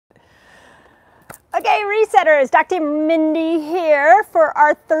Okay, resetters, Dr. Mindy here for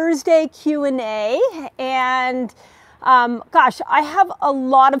our Thursday Q&A. And gosh, I have a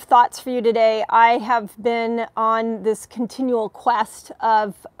lot of thoughts for you today. I have been on this continual quest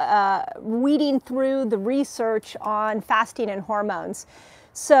of weeding through the research on fasting and hormones.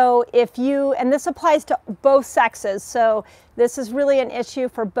 So if you, and this applies to both sexes, so this is really an issue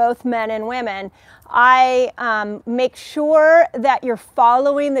for both men and women, I make sure that you're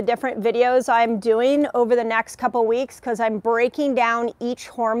following the different videos I'm doing over the next couple weeks, because I'm breaking down each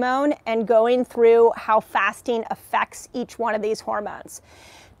hormone and going through how fasting affects each one of these hormones.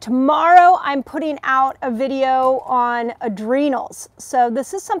 Tomorrow, I'm putting out a video on adrenals. So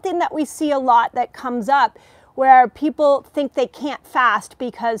this is something that we see a lot that comes up, where people think they can't fast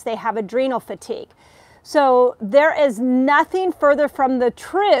because they have adrenal fatigue. So there is nothing further from the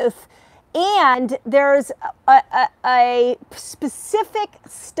truth, and there's a specific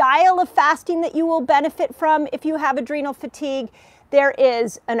style of fasting that you will benefit from if you have adrenal fatigue. There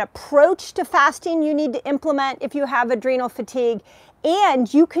is an approach to fasting you need to implement if you have adrenal fatigue,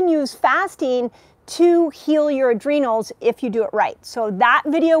 and you can use fasting to heal your adrenals if you do it right. So that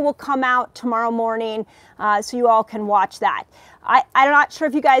video will come out tomorrow morning, so you all can watch that. I'm not sure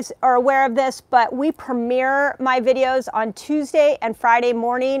if you guys are aware of this, but we premiere my videos on Tuesday and Friday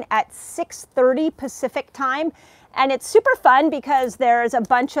morning at 6:30 Pacific time. And it's super fun because there's a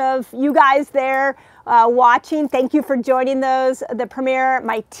bunch of you guys there watching. Thank you for joining the premiere.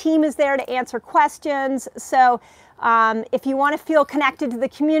 My team is there to answer questions. So if you want to feel connected to the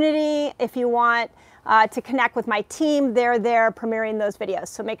community, if you want to connect with my team, they're there premiering those videos.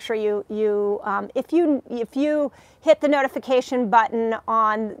 So make sure if you hit the notification button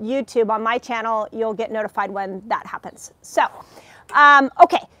on YouTube on my channel, you'll get notified when that happens. So,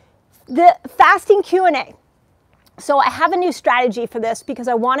 okay, the fasting Q&A. So I have a new strategy for this because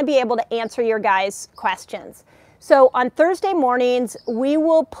I want to be able to answer your guys' questions. So on Thursday mornings, we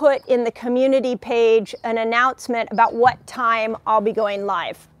will put in the community page an announcement about what time I'll be going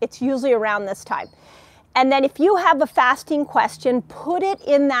live. It's usually around this time. And then if you have a fasting question, put it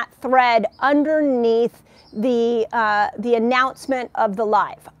in that thread underneath the announcement of the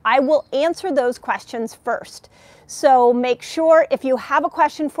live. I will answer those questions first. So make sure if you have a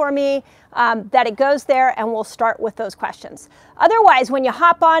question for me that it goes there, and we'll start with those questions. Otherwise, when you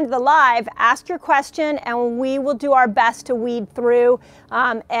hop onto the live, ask your question and we will do our best to weed through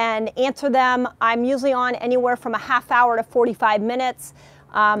and answer them. I'm usually on anywhere from a half hour to 45 minutes.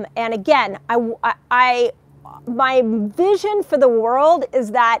 And again, my vision for the world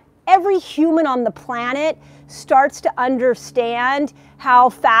is that every human on the planet starts to understand how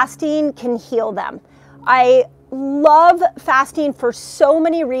fasting can heal them. I love fasting for so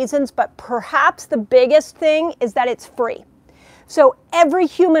many reasons, but perhaps the biggest thing is that it's free. So every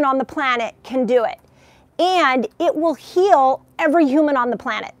human on the planet can do it, and it will heal every human on the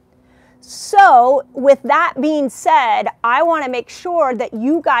planet. So with that being said, I want to make sure that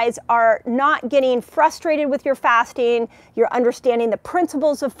you guys are not getting frustrated with your fasting, you're understanding the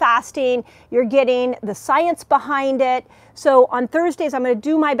principles of fasting, you're getting the science behind it. So on Thursdays, I'm going to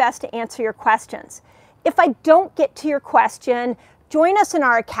do my best to answer your questions. If I don't get to your question, join us in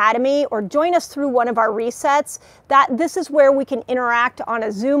our academy or join us through one of our resets. This is where we can interact on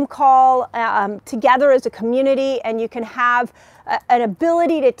a Zoom call together as a community, and you can have an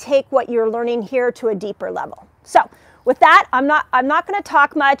ability to take what you're learning here to a deeper level. So with that, I'm not going to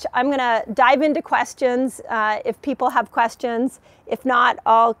talk much. I'm going to dive into questions if people have questions. If not,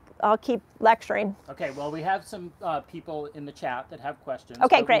 I'll keep lecturing. Okay, well, we have some people in the chat that have questions.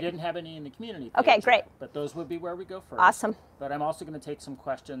 Okay, great. We didn't have any in the community page. Okay, great. But those would be where we go first. Awesome. But I'm also going to take some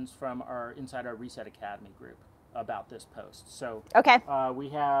questions from inside our Reset Academy group about this post. So okay. We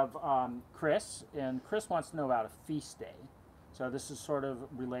have Chris, and Chris wants to know about a feast day. So this is sort of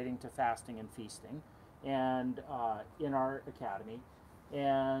relating to fasting and feasting, and in our academy,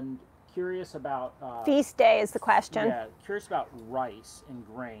 and curious about feast day is the question. Yeah, curious about rice and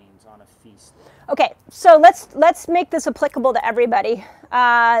grains on a feast day. Okay, so let's make this applicable to everybody.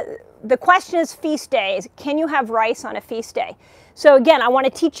 The question is feast days. Can you have rice on a feast day? So again, I want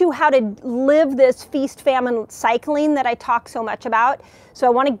to teach you how to live this feast-famine cycling that I talk so much about. So I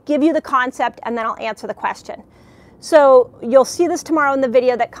want to give you the concept, and then I'll answer the question. So you'll see this tomorrow in the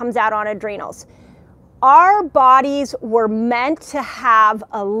video that comes out on adrenals. Our bodies were meant to have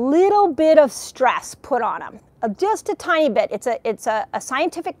a little bit of stress put on them, just a tiny bit. It's a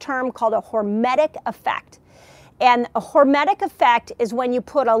scientific term called a hormetic effect. And a hormetic effect is when you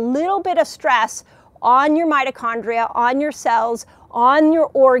put a little bit of stress on your mitochondria, on your cells, on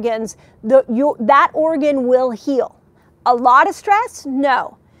your organs, that organ will heal. A lot of stress?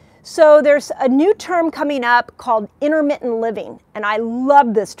 No. So there's a new term coming up called intermittent living, and I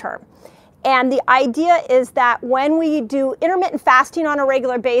love this term. And the idea is that when we do intermittent fasting on a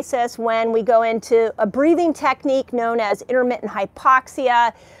regular basis, when we go into a breathing technique known as intermittent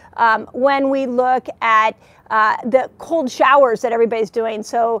hypoxia, when we look at the cold showers that everybody's doing,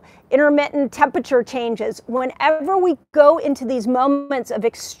 so intermittent temperature changes, whenever we go into these moments of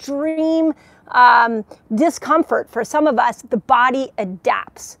extreme discomfort for some of us, the body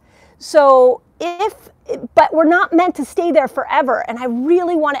adapts. So but we're not meant to stay there forever. And I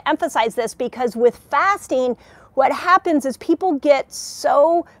really want to emphasize this, because with fasting, what happens is people get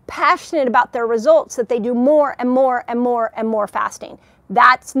so passionate about their results that they do more and more and more and more fasting.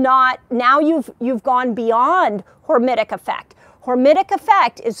 That's not, now you've gone beyond hormetic effect. Hormetic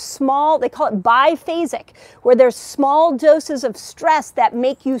effect is small, they call it biphasic, where there's small doses of stress that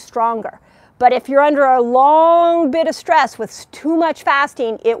make you stronger. But if you're under a long bit of stress with too much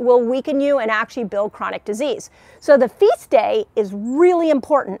fasting, it will weaken you and actually build chronic disease. So the feast day is really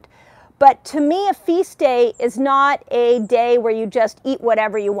important. But to me, a feast day is not a day where you just eat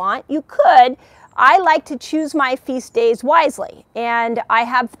whatever you want. You could. I like to choose my feast days wisely. And I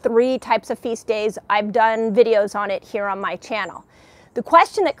have 3 types of feast days. I've done videos on it here on my channel. The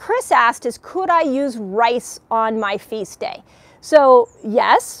question that Chris asked is, could I use rice on my feast day? So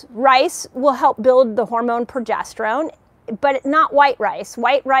yes, rice will help build the hormone progesterone, but not white rice.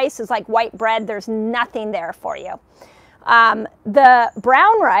 White rice is like white bread. There's nothing there for you. The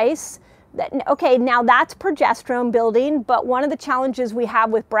brown rice, okay, now that's progesterone building, but one of the challenges we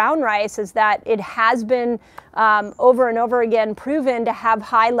have with brown rice is that it has been over and over again proven to have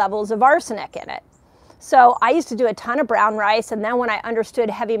high levels of arsenic in it. So I used to do a ton of brown rice, and then when I understood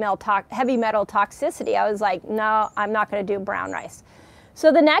heavy metal toxicity, I was like, no, I'm not going to do brown rice.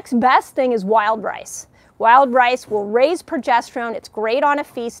 So the next best thing is wild rice. Wild rice will raise progesterone. It's great on a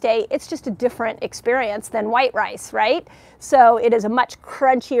feast day. It's just a different experience than white rice, right? So it is a much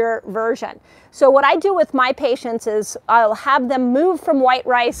crunchier version. So what I do with my patients is I'll have them move from white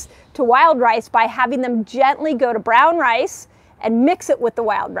rice to wild rice by having them gently go to brown rice and mix it with the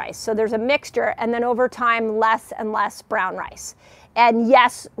wild rice. So there's a mixture, and then over time, less and less brown rice. And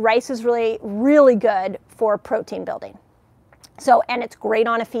yes, rice is really, really good for protein building. So, and it's great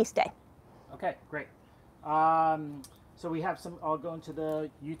on a feast day. Okay, great. So we have some, I'll go into the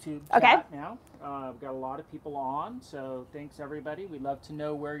YouTube chat now. We've got a lot of people on, so thanks everybody. We'd love to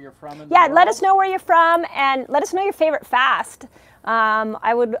know where you're from in the world. Let us know where you're from, and let us know your favorite fast.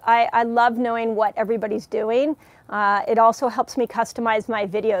 I love knowing what everybody's doing. It also helps me customize my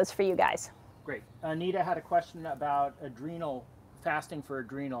videos for you guys. Great. Anita had a question about fasting for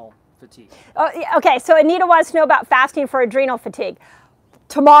adrenal fatigue. Oh, okay, so Anita wants to know about fasting for adrenal fatigue.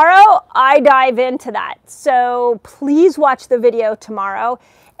 Tomorrow, I dive into that. So please watch the video tomorrow.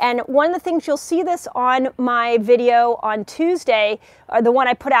 And one of the things you'll see this on my video on Tuesday, or the one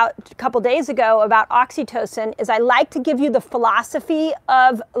I put out a couple days ago about oxytocin, is I like to give you the philosophy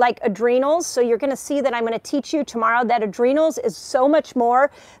of like adrenals. So you're going to see that I'm going to teach you tomorrow that adrenals is so much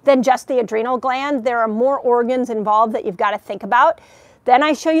more than just the adrenal gland. There are more organs involved that you've got to think about. Then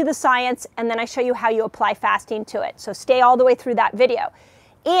I show you the science, and then I show you how you apply fasting to it. So stay all the way through that video.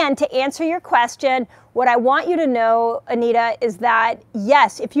 And to answer your question, what I want you to know, Anita, is that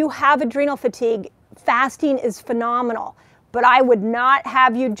yes, if you have adrenal fatigue, fasting is phenomenal, but I would not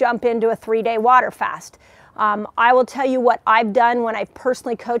have you jump into a 3-day water fast. I will tell you what I've done when I've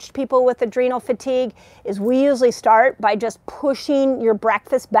personally coached people with adrenal fatigue is we usually start by just pushing your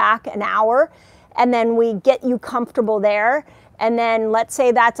breakfast back an hour, and then we get you comfortable there. And then let's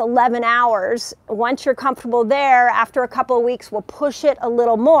say that's 11 hours. Once you're comfortable there, after a couple of weeks, we'll push it a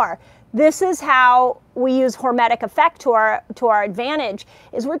little more. This is how we use hormetic effect to our advantage,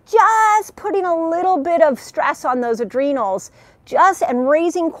 is we're just putting a little bit of stress on those adrenals, and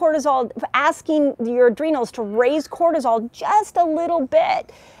raising cortisol, asking your adrenals to raise cortisol just a little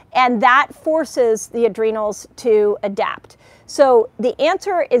bit. And that forces the adrenals to adapt. So the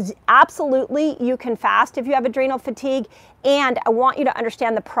answer is absolutely you can fast if you have adrenal fatigue, and I want you to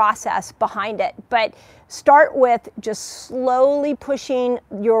understand the process behind it. But start with just slowly pushing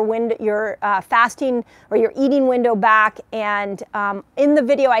your fasting or your eating window back. And in the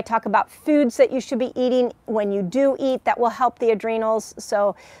video, I talk about foods that you should be eating when you do eat that will help the adrenals.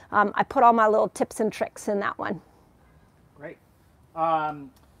 So I put all my little tips and tricks in that one. Great.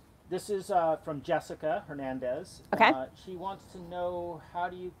 This is from Jessica Hernandez. Okay. She wants to know, how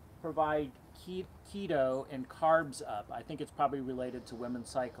do you provide keto and carbs up. I think it's probably related to women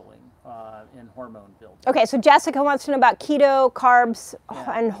cycling and hormone building. Okay, so Jessica wants to know about keto, carbs,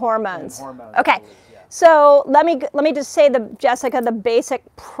 and hormones. And hormones, okay, I believe, yeah. So let me just say, Jessica, the basic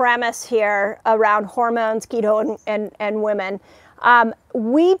premise here around hormones, keto, and women.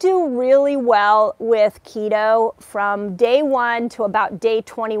 We do really well with keto from day 1 to about day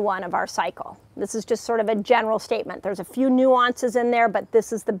 21 of our cycle. This is just sort of a general statement. There's a few nuances in there, but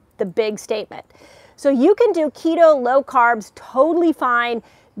this is the big statement. So you can do keto, low carbs, totally fine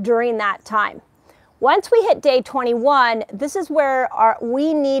during that time. Once we hit day 21, this is where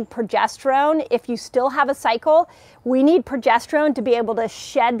we need progesterone. If you still have a cycle, we need progesterone to be able to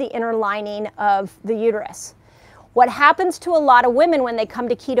shed the inner lining of the uterus. What happens to a lot of women when they come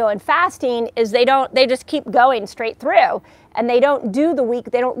to keto and fasting is they just keep going straight through, and they don't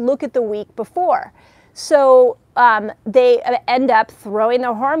look at the week before. So they end up throwing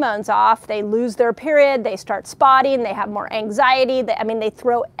their hormones off, they lose their period, they start spotting, they have more anxiety, they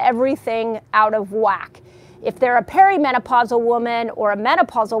throw everything out of whack. If they're a perimenopausal woman or a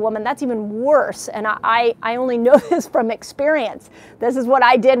menopausal woman, that's even worse. And I only know this from experience. This is what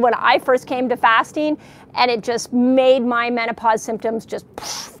I did when I first came to fasting, and it just made my menopause symptoms it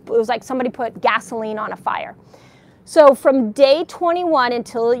was like somebody put gasoline on a fire. So from day 21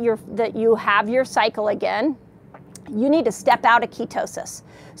 until you have your cycle again, you need to step out of ketosis.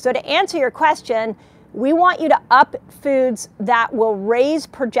 So to answer your question, we want you to up foods that will raise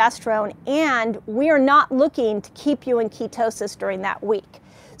progesterone, and we are not looking to keep you in ketosis during that week.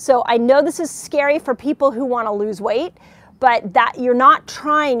 So I know this is scary for people who want to lose weight, but that you're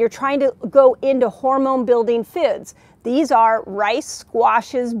trying to go into hormone building foods. These are rice,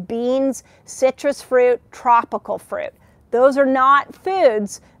 squashes, beans, citrus fruit, tropical fruit. Those are not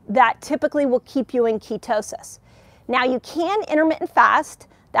foods that typically will keep you in ketosis. Now you can intermittent fast,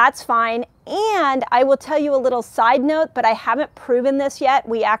 that's fine. And I will tell you a little side note, but I haven't proven this yet.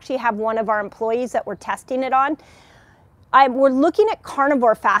 We actually have one of our employees that we're testing it on. We're looking at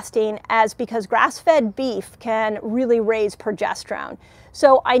carnivore fasting because grass-fed beef can really raise progesterone.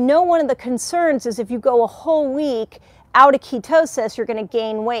 So I know one of the concerns is if you go a whole week out of ketosis, you're going to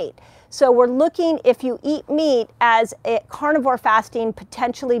gain weight. So we're looking, if you eat meat, as a carnivore fasting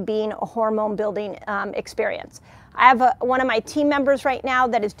potentially being a hormone building experience. I have one of my team members right now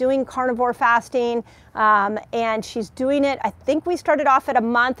that is doing carnivore fasting, and she's doing it. I think we started off at a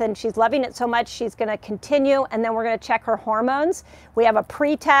month, and she's loving it so much she's going to continue, and then we're going to check her hormones. We have a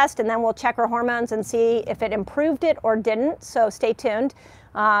pre-test, and then we'll check her hormones and see if it improved it or didn't. So stay tuned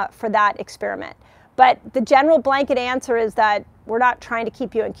for that experiment. But the general blanket answer is that we're not trying to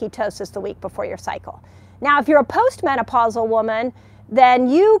keep you in ketosis the week before your cycle. Now, if you're a postmenopausal woman, then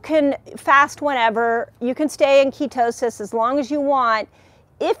you can fast whenever, you can stay in ketosis as long as you want.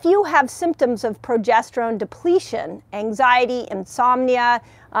 If you have symptoms of progesterone depletion, anxiety, insomnia,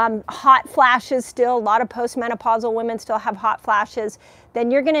 hot flashes still, a lot of postmenopausal women still have hot flashes, then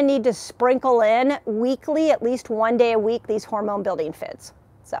you're gonna need to sprinkle in weekly, at least 1 day a week, these hormone building foods.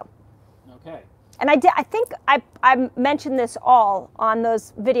 So. Okay. And I think I mentioned this all on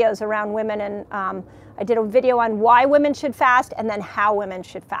those videos around women, and I did a video on why women should fast and then how women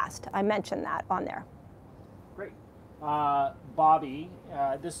should fast. I mentioned that on there. Great. Bobby,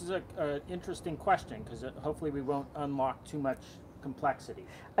 this is an interesting question because hopefully we won't unlock too much complexity.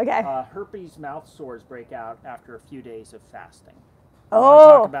 Okay. Herpes mouth sores break out after a few days of fasting.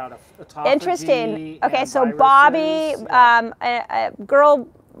 Oh, talk about autophagy. Interesting. Okay, so viruses. Bobby, a girl,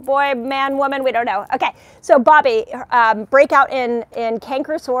 boy, man, woman, we don't know. Okay, so Bobby, breakout in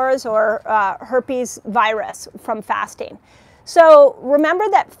canker sores or herpes virus from fasting. So remember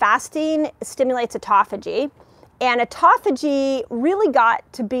that fasting stimulates autophagy, and autophagy really got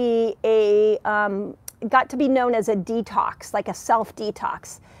to be known as a detox, like a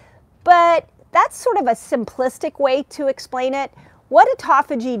self-detox. But that's sort of a simplistic way to explain it. What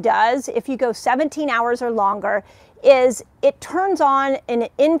autophagy does, if you go 17 hours or longer, is it turns on an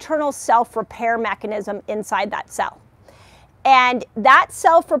internal self-repair mechanism inside that cell. And that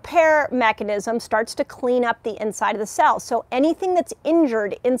self-repair mechanism starts to clean up the inside of the cell. So anything that's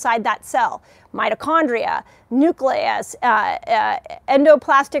injured inside that cell, mitochondria, nucleus,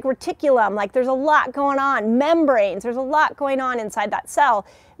 endoplastic reticulum, like there's a lot going on, membranes, there's a lot going on inside that cell,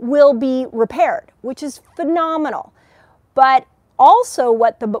 will be repaired, which is phenomenal. But also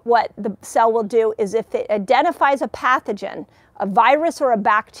what the cell will do is if it identifies a pathogen, a virus or a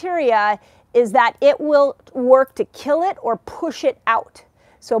bacteria, is that it will work to kill it or push it out.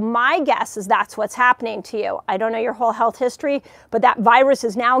 So my guess is that's what's happening to you. I don't know your whole health history, but that virus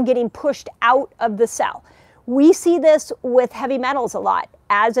is now getting pushed out of the cell, We see this with heavy metals a lot.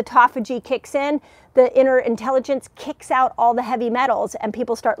 As autophagy kicks in, the inner intelligence kicks out all the heavy metals and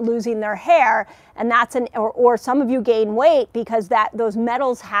people start losing their hair, and that's or some of you gain weight because those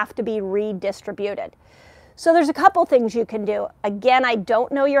metals have to be redistributed. So there's a couple things you can do. Again, I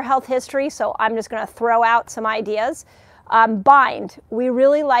don't know your health history, so I'm just going to throw out some ideas. Bind. We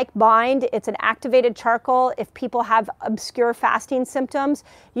really like Bind. It's an activated charcoal. If people have obscure fasting symptoms,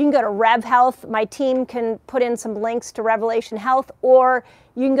 you can go to Rev Health. My team can put in some links to Revelation Health, or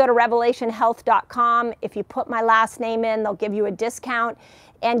you can go to revelationhealth.com. If you put my last name in, they'll give you a discount,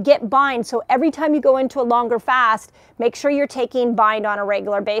 and get Bind. So every time you go into a longer fast, make sure you're taking Bind on a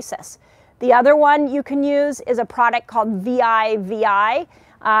regular basis. The other one you can use is a product called VIVI,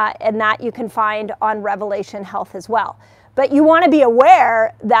 and that you can find on Revelation Health as well. But you want to be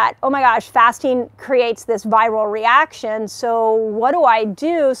aware that, oh my gosh, fasting creates this viral reaction. So what do I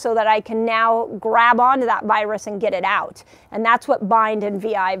do so that I can now grab onto that virus and get it out? And that's what Bind and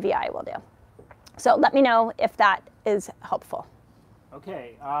VIVI will do. So let me know if that is helpful.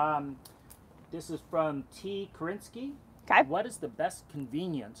 Okay, this is from T. Karinsky. Okay. What is the best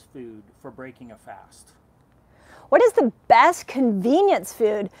convenience food for breaking a fast? What is the best convenience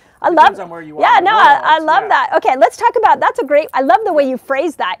food? Depends on where you are. Yeah, in the no, world. I love that. Okay, let's talk about, that's a great, I love the way you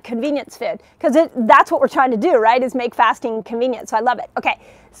phrase that, convenience food, because that's what we're trying to do, right, is make fasting convenient, so I love it. Okay,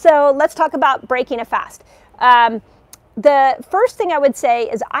 so let's talk about breaking a fast. The first thing I would say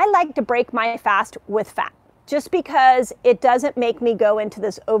is I like to break my fast with fat, just because it doesn't make me go into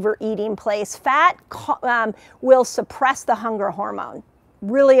this overeating place. Fat will suppress the hunger hormone.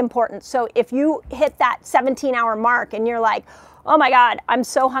 Really important. So if you hit that 17-hour mark and you're like, oh my God, I'm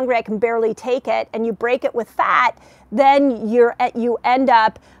so hungry I can barely take it, and you break it with fat, then you end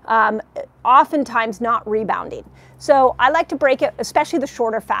up oftentimes not rebounding. So I like to break it, especially the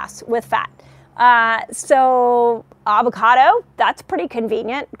shorter fasts, with fat. So avocado, that's pretty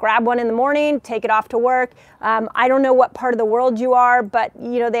convenient. Grab one in the morning, take it off to work. I don't know what part of the world you are, but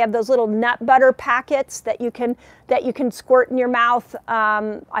you know, they have those little nut butter packets that you can squirt in your mouth.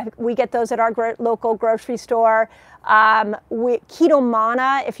 We get those at our local grocery store. Keto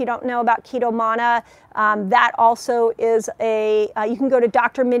Mana, if you don't know about Keto Mana, that also is you can go to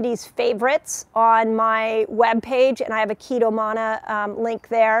Dr. Mindy's favorites on my webpage, and I have a Keto Mana link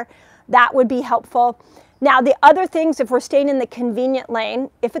there. That would be helpful. Now, the other things, if we're staying in the convenient lane,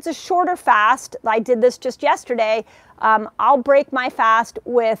 if it's a shorter fast, I did this just yesterday, I'll break my fast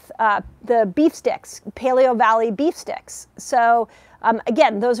with the beef sticks, Paleo Valley beef sticks. So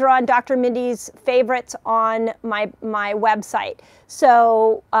again, those are on Dr. Mindy's favorites on my website.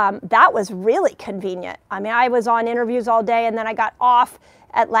 So that was really convenient. I mean, I was on interviews all day, and then I got off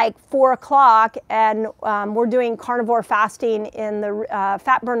at like 4 o'clock, and we're doing carnivore fasting in the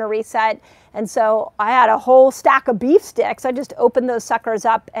Fat Burner Reset. And so I had a whole stack of beef sticks. I just opened those suckers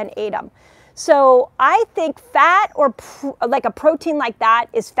up and ate them. So I think fat or like a protein like that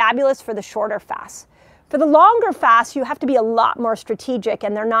is fabulous for the shorter fasts. For the longer fasts, you have to be a lot more strategic,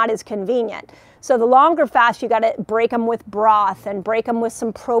 and they're not as convenient. So the longer fast, you got to break them with broth and break them with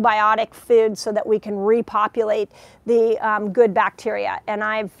some probiotic foods so that we can repopulate the good bacteria. And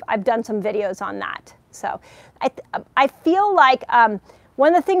I've done some videos on that. So I feel like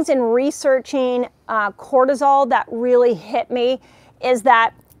one of the things in researching cortisol that really hit me is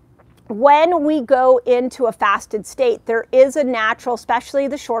that when we go into a fasted state, there is a natural, especially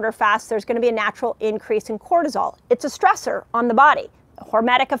the shorter fast, there's going to be a natural increase in cortisol. It's a stressor on the body, a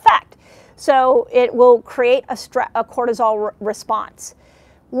hormetic effect. So it will create a cortisol response.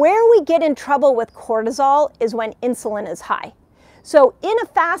 Where we get in trouble with cortisol is when insulin is high. So in a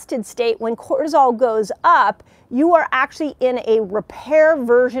fasted state, when cortisol goes up, you are actually in a repair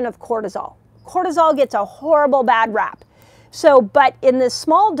version of cortisol. Cortisol gets a horrible bad rap. So, but in this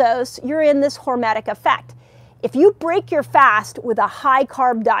small dose, you're in this hormetic effect. If you break your fast with a high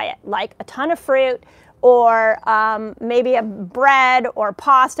carb diet, like a ton of fruit, or maybe a bread or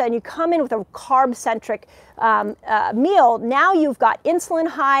pasta, and you come in with a carb-centric meal, now you've got insulin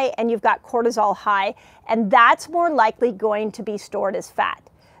high and you've got cortisol high, and that's more likely going to be stored as fat.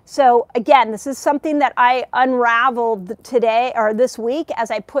 So again, this is something that I unraveled today or this week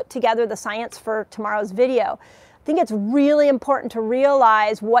as I put together the science for tomorrow's video. I think it's really important to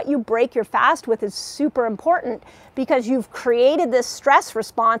realize what you break your fast with is super important, because you've created this stress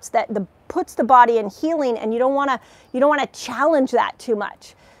response that puts the body in healing, and you don't want to challenge that too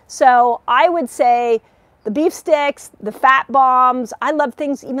much. So I would say the beef sticks, the fat bombs. I love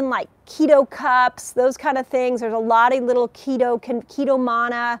things even like keto cups, those kind of things. There's a lot of little Keto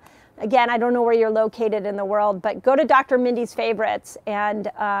Mana. Again, I don't know where you're located in the world, but go to Dr. Mindy's favorites and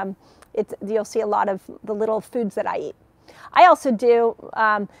you'll see a lot of the little foods that I eat. I also do,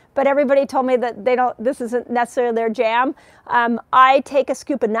 but everybody told me that this isn't necessarily their jam. I take a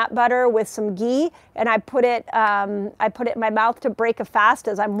scoop of nut butter with some ghee, and I put it in my mouth to break a fast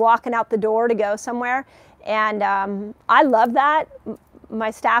as I'm walking out the door to go somewhere. And I love that. My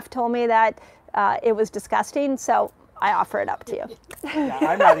staff told me that it was disgusting, so I offer it up to you. Yeah,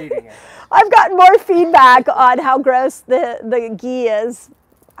 I'm not eating it. I've gotten more feedback on how gross the ghee is.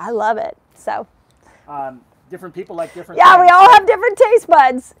 I love it. So. Different people like different Yeah, things. we all have different taste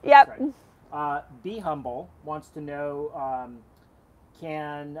buds. Yep. Right. Be Humble wants to know,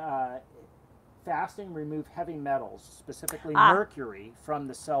 can fasting remove heavy metals, specifically mercury, from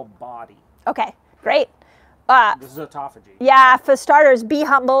the cell body? Okay, great. This is autophagy. Yeah, for starters, Be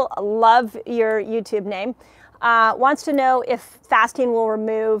Humble, love your YouTube name, wants to know if fasting will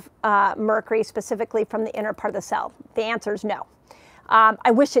remove mercury specifically from the inner part of the cell. The answer is no.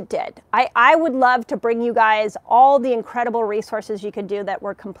 I wish it did. I would love to bring you guys all the incredible resources you could do that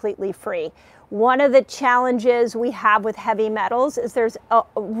were completely free. One of the challenges we have with heavy metals is there's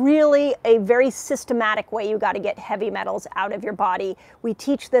really a very systematic way you got to get heavy metals out of your body. We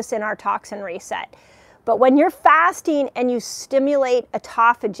teach this in our Toxin Reset. But when you're fasting and you stimulate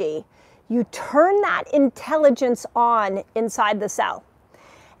autophagy, you turn that intelligence on inside the cell.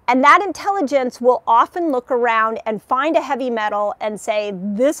 And that intelligence will often look around and find a heavy metal and say,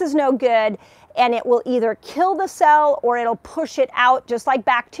 this is no good. And it will either kill the cell or it'll push it out, just like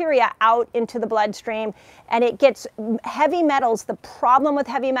bacteria, out into the bloodstream. And it gets heavy metals. The problem with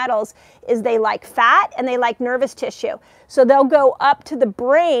heavy metals is they like fat and they like nervous tissue. So they'll go up to the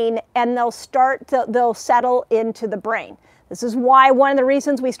brain and they'll settle into the brain. This is why one of the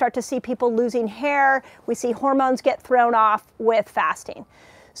reasons we start to see people losing hair, we see hormones get thrown off with fasting.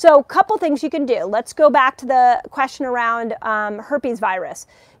 So a couple things you can do. Let's go back to the question around herpes virus.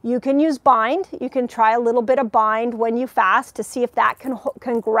 You can use bind. You can try a little bit of bind when you fast to see if that can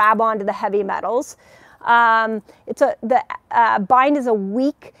grab onto the heavy metals. Bind is a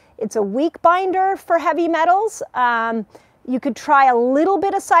weak binder for heavy metals. You could try a little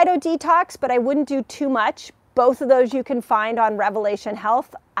bit of cytodetox, but I wouldn't do too much. Both of those you can find on Revelation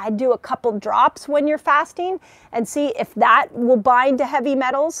Health. I do a couple drops when you're fasting and see if that will bind to heavy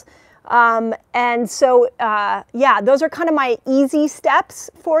metals. Yeah, those are kind of my easy steps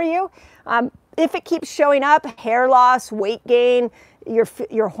for you. If it keeps showing up, hair loss, weight gain,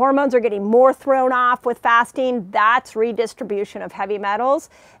 your hormones are getting more thrown off with fasting, that's redistribution of heavy metals,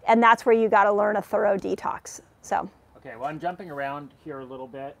 and that's where you got to learn a thorough detox. So. Okay, well, I'm jumping around here a little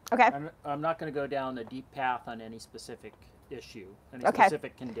bit. Okay. I'm not going to go down a deep path on any specific issue, any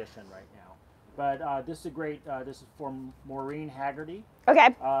specific condition right now. But this is a great, this is for Maureen Haggerty.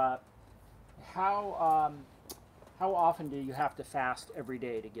 Okay. How often do you have to fast every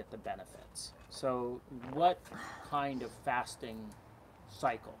day to get the benefits? So what kind of fasting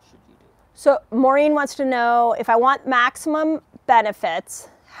cycle should you do? So Maureen wants to know, if I want maximum benefits,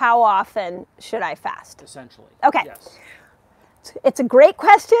 how often should I fast? Essentially. Okay. Yes. It's a great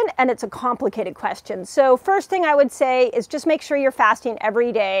question and it's a complicated question. So first thing I would say is just make sure you're fasting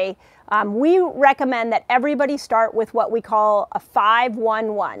every day. We recommend that everybody start with what we call a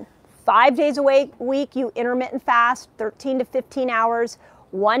 5-1-1. 5 days a week you intermittent fast, 13 to 15 hours.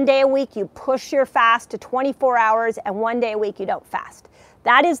 1 day a week you push your fast to 24 hours, and 1 day a week you don't fast.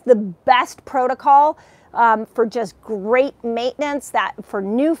 That is the best protocol. For just great maintenance, that for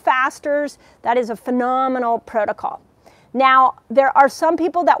new fasters, that is a phenomenal protocol. Now, there are some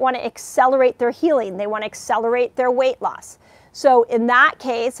people that want to accelerate their healing. They want to accelerate their weight loss. So in that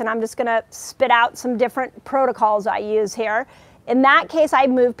case, and I'm just going to spit out some different protocols I use here. In that case, I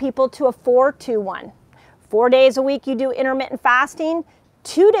move people to a 4-2-1. 4 days a week you do intermittent fasting.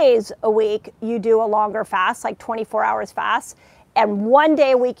 2 days a week you do a longer fast, like 24 hours fast. And 1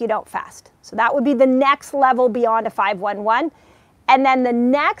 day a week you don't fast. So that would be the next level beyond a 5-1-1. And then the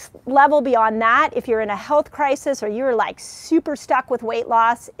next level beyond that, if you're in a health crisis or you're like super stuck with weight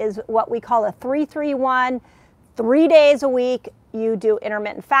loss, is what we call a 3-3-1. 3 days a week you do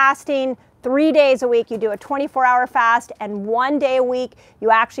intermittent fasting. 3 days a week you do a 24-hour fast. And 1 day a week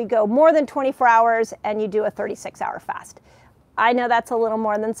you actually go more than 24 hours and you do a 36-hour fast. I know that's a little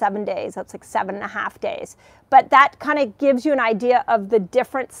more than 7 days. That's like 7.5 days. But that kind of gives you an idea of the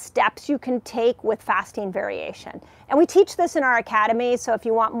different steps you can take with fasting variation. And we teach this in our academy, so if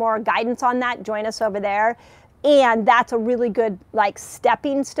you want more guidance on that, join us over there. And that's a really good like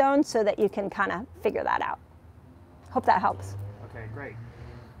stepping stone so that you can kind of figure that out. Hope that helps. Okay, great.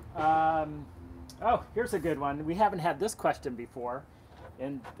 Oh, here's a good one. We haven't had this question before,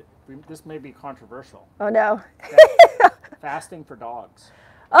 and this may be controversial. Oh no. Fasting for dogs.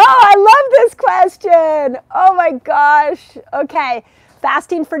 Oh, I love this question. Oh my gosh. Okay,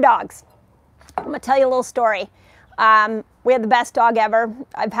 fasting for dogs. I'm gonna tell you a little story. We had the best dog ever.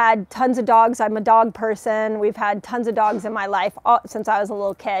 I've had tons of dogs. I'm a dog person. We've had tons of dogs in my life since I was a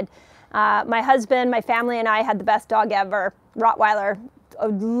little kid. My husband, my family, and I had the best dog ever, Rottweiler, a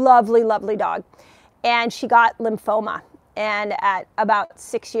lovely, lovely dog. And she got lymphoma, and at about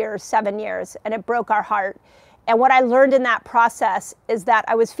 6 years, 7 years, and it broke our heart. And what I learned in that process is that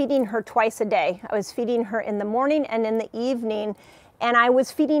I was feeding her twice a day. I was feeding her in the morning and in the evening, and I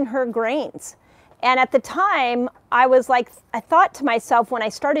was feeding her grains. And at the time, I thought to myself, when I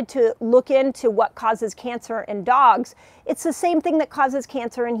started to look into what causes cancer in dogs, it's the same thing that causes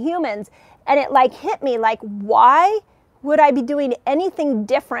cancer in humans. And it like hit me, like, why would I be doing anything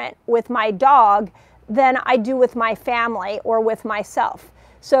different with my dog than I do with my family or with myself?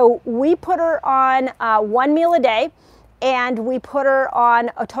 So we put her on 1 meal a day, and we put her on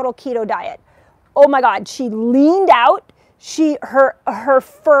a total keto diet. Oh my God, she leaned out. Her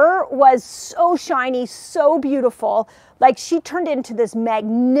fur was so shiny, so beautiful. Like, she turned into this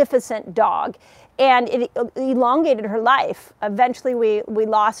magnificent dog, and it elongated her life. Eventually we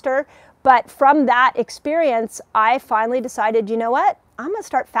lost her. But from that experience, I finally decided, you know what? I'm gonna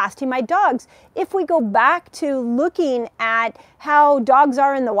start fasting my dogs. If we go back to looking at how dogs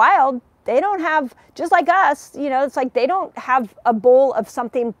are in the wild, they don't have, just like us, you know, it's like they don't have a bowl of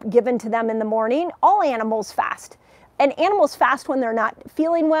something given to them in the morning. All animals fast. And animals fast when they're not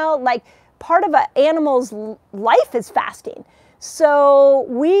feeling well. Like, part of an animal's life is fasting. So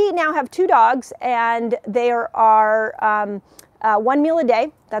we now have 2 dogs, and they are 1 meal a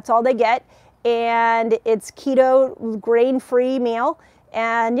day. That's all they get. And it's keto, grain-free meal.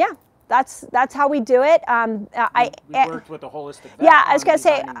 And yeah, that's how we do it. We worked with a holistic vet. Yeah, I was going to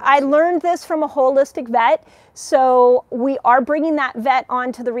say, I learned this from a holistic vet. So we are bringing that vet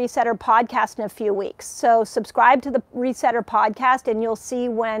onto the Resetter podcast in a few weeks. So subscribe to the Resetter podcast, and you'll see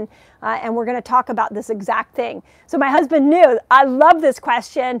when, and we're going to talk about this exact thing. So my husband knew. I love this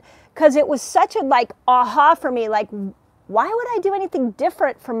question because it was such a like aha for me. Like, why would I do anything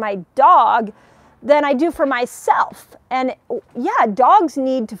different for my dog than I do for myself? And yeah, dogs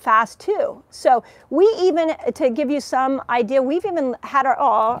need to fast too. So we even, to give you some idea, we've even had our,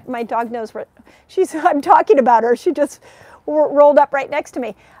 oh, my dog knows where I'm talking about her. She just rolled up right next to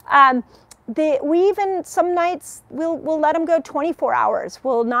me. We even, some nights, we'll let them go 24 hours.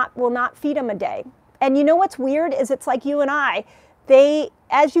 We'll not feed them a day. And you know what's weird is, it's like you and I,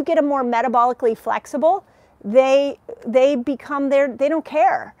 as you get them more metabolically flexible, they become they don't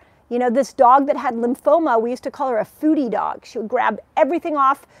care. You know, this dog that had lymphoma, we used to call her a foodie dog. She would grab everything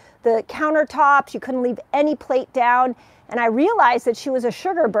off the countertops. You couldn't leave any plate down. And I realized that she was a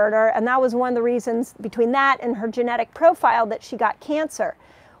sugar burner, and that was one of the reasons, between that and her genetic profile, that she got cancer.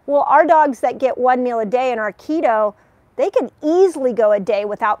 Well, our dogs that get 1 meal a day in our keto, they can easily go a day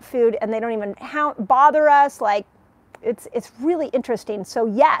without food, and they don't even bother us. Like, it's really interesting. So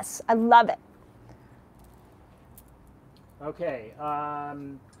yes, I love it. Okay,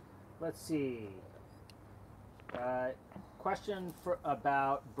 let's see. Question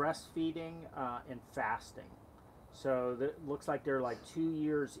about breastfeeding and fasting. So it looks like they're like 2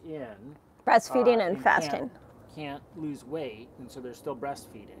 years in. Breastfeeding and fasting. Can't lose weight, and so they're still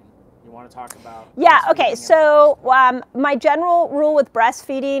breastfeeding. You want to talk about? Yeah, okay, so my general rule with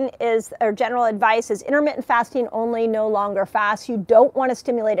breastfeeding is, or general advice is, intermittent fasting only, no longer fast. You don't want to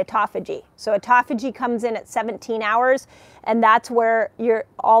stimulate autophagy. So autophagy comes in at 17 hours, and that's where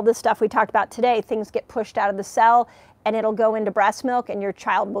all the stuff we talked about today, things get pushed out of the cell, and it'll go into breast milk, and your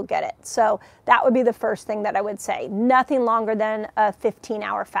child will get it. So that would be the first thing that I would say. Nothing longer than a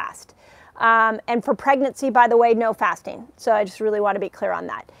 15-hour fast. And for pregnancy, by the way, no fasting. So I just really want to be clear on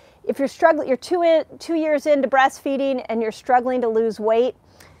that. If you're struggling, you're 2 years into breastfeeding and you're struggling to lose weight,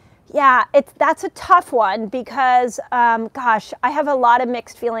 yeah, that's a tough one because, gosh, I have a lot of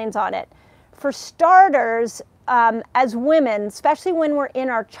mixed feelings on it. For starters, as women, especially when we're in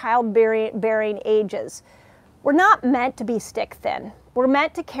our childbearing ages, we're not meant to be stick thin. We're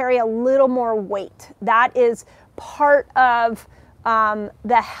meant to carry a little more weight. That is part of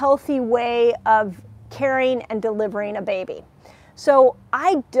the healthy way of carrying and delivering a baby. So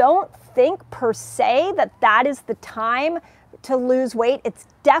I don't think per se that is the time to lose weight. It's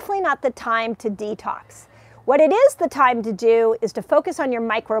definitely not the time to detox. What it is the time to do is to focus on your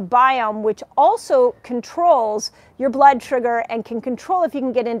microbiome, which also controls your blood sugar and can control if you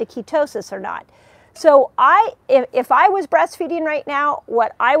can get into ketosis or not. So if I was breastfeeding right now,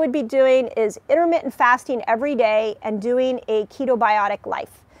 what I would be doing is intermittent fasting every day and doing a ketobiotic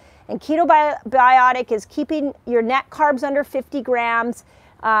life. And ketobiotic is keeping your net carbs under 50 grams.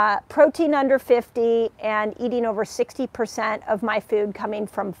 protein under 50, and eating over 60% of my food coming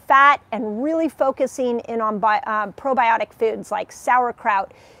from fat, and really focusing in on probiotic foods like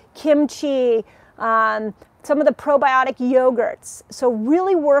sauerkraut, kimchi, some of the probiotic yogurts. So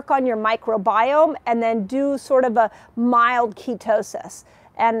really work on your microbiome and then do sort of a mild ketosis.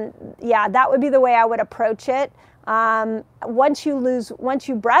 And yeah, that would be the way I would approach it. Once you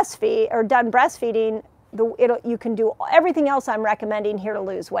breastfeed or done breastfeeding, you can do everything else I'm recommending here to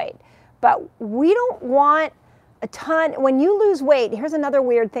lose weight. But we don't want a ton. When you lose weight, here's another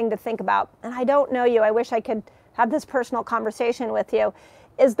weird thing to think about, and I don't know you, I wish I could have this personal conversation with you,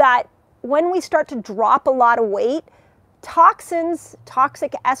 is that when we start to drop a lot of weight, toxic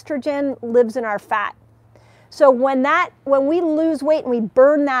estrogen lives in our fat. So when we lose weight and we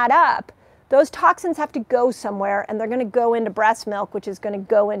burn that up, those toxins have to go somewhere, and they're going to go into breast milk, which is going to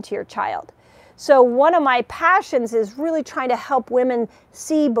go into your child. So one of my passions is really trying to help women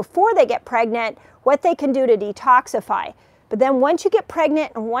see before they get pregnant what they can do to detoxify. But then once you get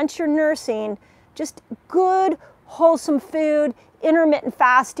pregnant and once you're nursing, just good, wholesome food, intermittent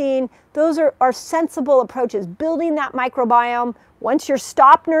fasting, those are sensible approaches. Building that microbiome. Once you're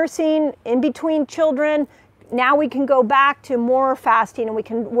stopped nursing, in between children, now we can go back to more fasting, and we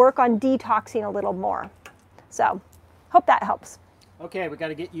can work on detoxing a little more. So, hope that helps. Okay, we got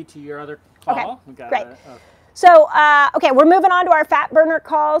to get you to your other call. Okay, great. So, okay, we're moving on to our fat burner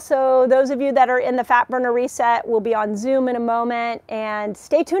call. So those of you that are in the fat burner reset will be on Zoom in a moment, and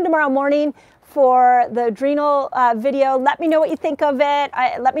stay tuned tomorrow morning for the adrenal video. Let me know what you think of it.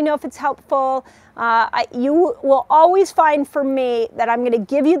 Let me know if it's helpful. You will always find from me that I'm going to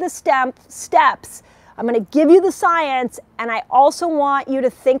give you the steps. I'm going to give you the science, and I also want you to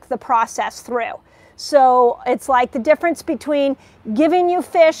think the process through. So it's like the difference between giving you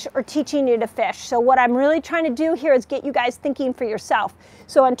fish or teaching you to fish. So what I'm really trying to do here is get you guys thinking for yourself.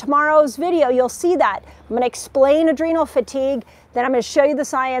 So in tomorrow's video, you'll see that. I'm going to explain adrenal fatigue, then I'm going to show you the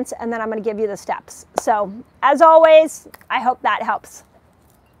science, and then I'm going to give you the steps. So as always, I hope that helps.